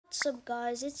What's up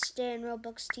guys, it's Dan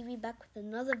Roblox TV back with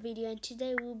another video, and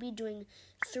today we'll be doing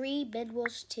 3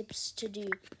 bedwars tips to do.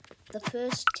 The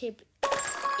first tip,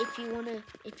 if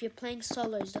you're playing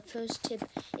solos, the first tip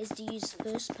is to use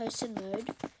first person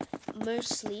mode,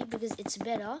 mostly because it's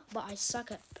better, but I suck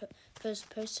at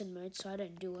first person mode, so I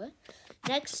don't do it.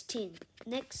 Next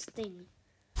thing,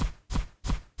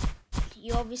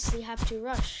 you obviously have to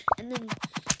rush, and then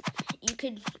you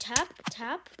could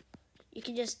tap. You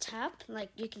can just tap, like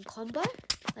you can combo,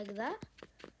 like that,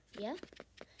 yeah.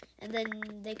 And then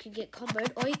they could get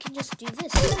comboed, or you can just do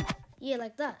this, yeah,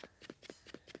 like that.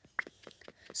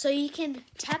 So you can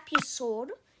tap your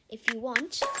sword if you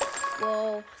want.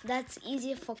 Well, that's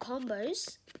easier for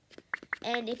combos.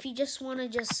 And if you just want to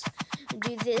just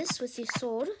do this with your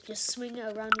sword, just swing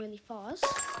it around really fast,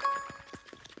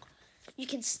 you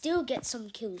can still get some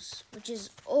kills, which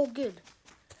is all good.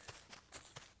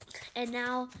 And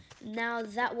now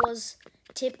that was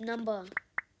tip number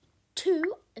 2,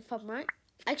 if I'm right.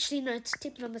 Actually, no, it's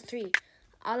tip number 3.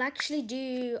 I'll actually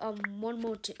do one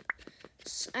more tip.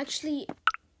 Actually,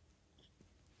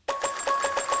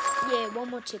 yeah, one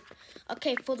more tip.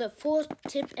 Okay, for the 4th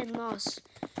tip and last,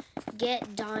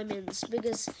 get diamonds,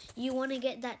 because you want to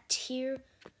get that tier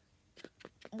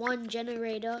 1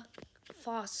 generator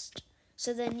fast.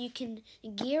 So then you can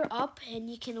gear up, and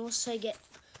you can also get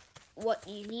what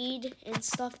you need and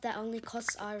stuff that only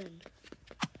costs iron.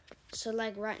 So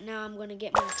like right now I'm gonna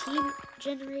get my team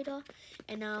generator,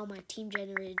 and now my team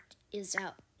generator is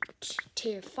at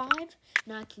tier 5.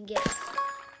 Now I can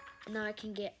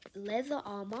get leather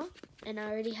armor, and I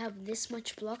already have this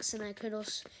much blocks, and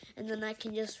then I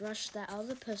can just rush that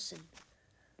other person.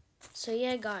 So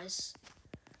yeah guys,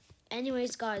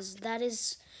 anyways guys, that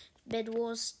is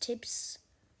bedwars tips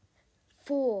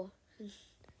 4.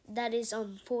 That is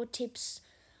 4 tips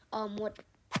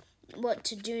what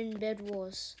to do in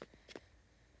bedwars.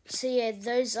 So yeah,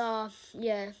 those are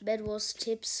bedwars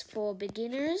tips for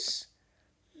beginners.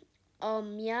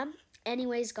 Yeah.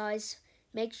 Anyways guys,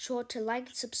 make sure to like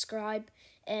and subscribe,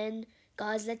 and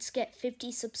guys, let's get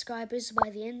 50 subscribers by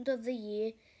the end of the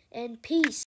year, and peace.